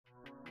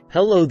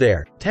Hello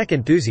there, tech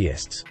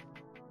enthusiasts.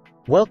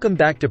 Welcome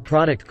back to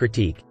Product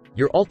Critique,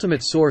 your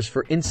ultimate source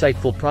for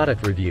insightful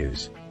product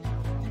reviews.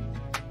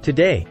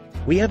 Today,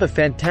 we have a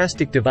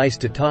fantastic device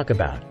to talk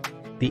about,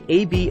 the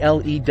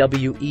ABLEWE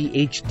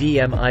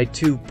HDMI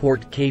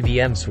 2-port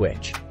KVM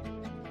switch.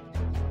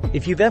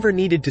 If you've ever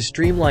needed to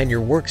streamline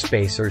your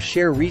workspace or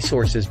share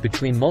resources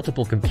between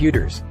multiple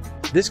computers,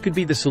 this could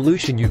be the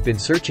solution you've been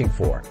searching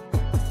for.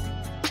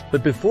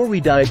 But before we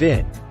dive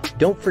in,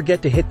 don't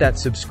forget to hit that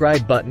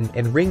subscribe button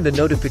and ring the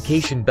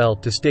notification bell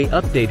to stay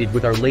updated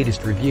with our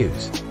latest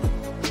reviews.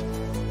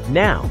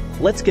 Now,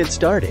 let's get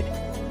started.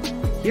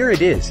 Here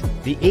it is,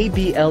 the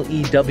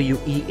ABLEWE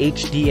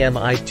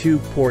HDMI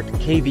 2-port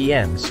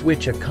KVM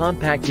switch, a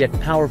compact yet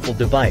powerful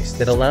device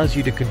that allows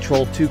you to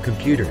control two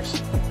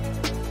computers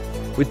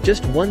with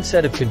just one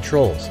set of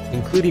controls,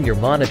 including your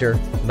monitor,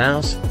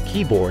 mouse,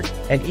 keyboard,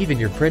 and even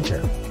your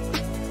printer.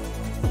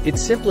 It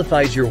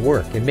simplifies your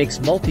work and makes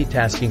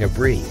multitasking a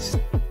breeze.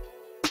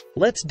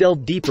 Let's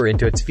delve deeper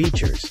into its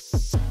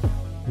features.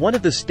 One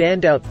of the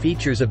standout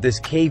features of this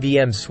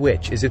KVM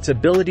switch is its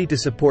ability to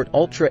support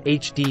Ultra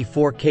HD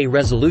 4K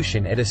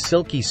resolution at a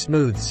silky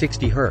smooth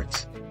 60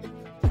 Hz.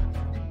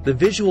 The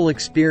visual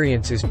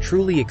experience is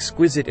truly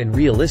exquisite and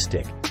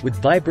realistic,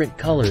 with vibrant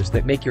colors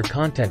that make your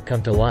content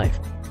come to life.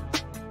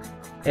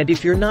 And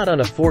if you're not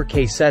on a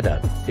 4K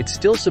setup, it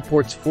still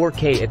supports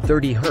 4K at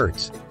 30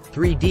 Hz,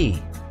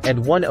 3D, and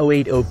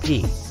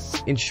 1080p.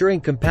 Ensuring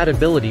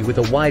compatibility with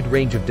a wide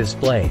range of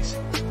displays.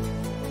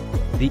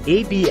 The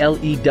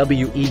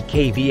ABLEWE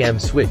KVM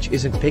switch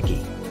isn't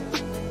picky.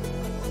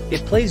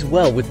 It plays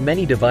well with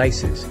many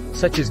devices,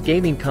 such as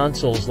gaming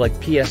consoles like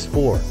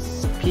PS4,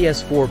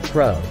 PS4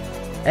 Pro,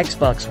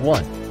 Xbox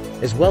One,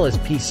 as well as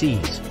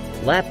PCs,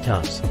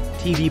 laptops,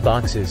 TV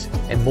boxes,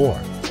 and more.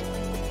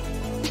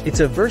 It's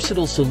a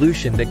versatile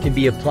solution that can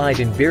be applied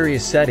in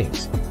various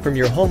settings, from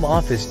your home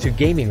office to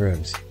gaming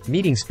rooms,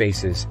 meeting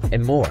spaces,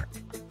 and more.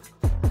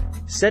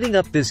 Setting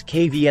up this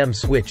KVM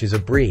switch is a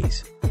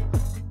breeze.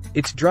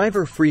 It's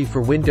driver-free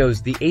for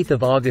Windows the 8th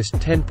of August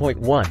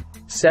 10.1,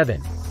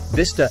 7,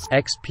 Vista,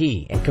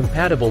 XP, and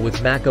compatible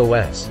with Mac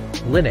OS,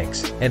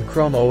 Linux, and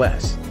Chrome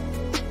OS.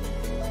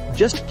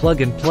 Just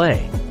plug and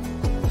play.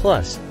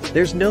 Plus,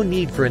 there's no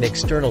need for an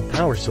external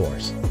power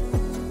source.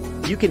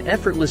 You can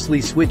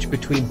effortlessly switch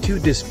between two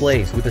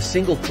displays with a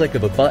single click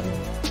of a button.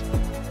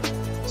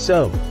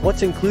 So,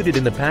 what's included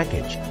in the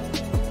package?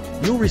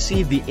 You'll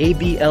receive the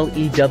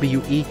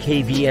ABLEWE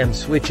KVM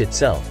switch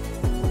itself,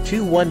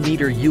 two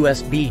 1-meter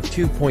USB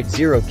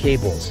 2.0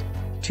 cables,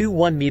 two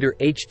 1-meter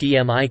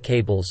HDMI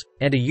cables,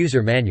 and a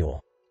user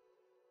manual.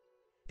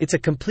 It's a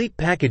complete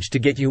package to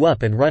get you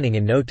up and running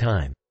in no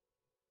time.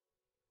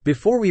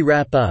 Before we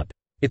wrap up,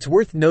 it's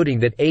worth noting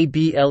that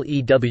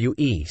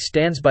ABLEWE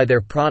stands by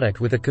their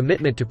product with a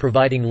commitment to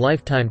providing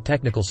lifetime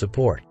technical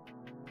support.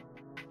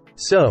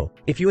 So,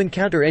 if you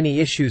encounter any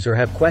issues or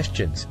have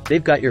questions,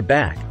 they've got your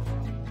back.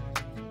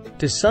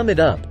 To sum it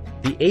up,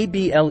 the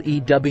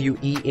ABLEWE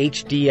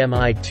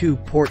HDMI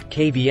 2-port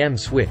KVM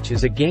switch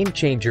is a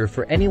game-changer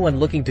for anyone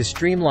looking to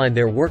streamline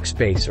their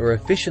workspace or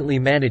efficiently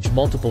manage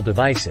multiple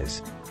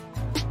devices.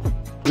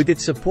 With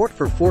its support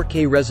for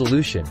 4K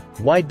resolution,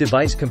 wide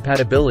device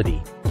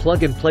compatibility,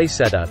 plug-and-play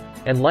setup,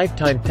 and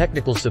lifetime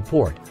technical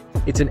support,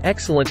 it's an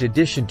excellent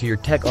addition to your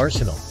tech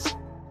arsenal.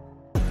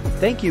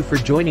 Thank you for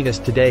joining us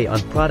today on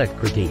Product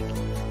Critique.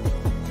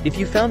 If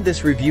you found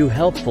this review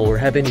helpful or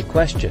have any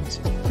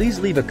questions, please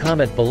leave a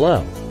comment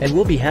below, and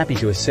we'll be happy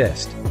to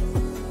assist.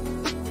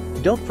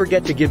 Don't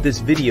forget to give this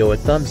video a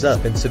thumbs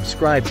up and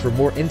subscribe for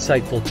more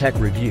insightful tech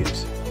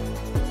reviews.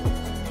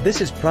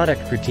 This is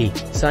Product Critique,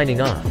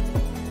 signing off.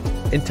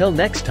 Until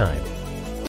next time.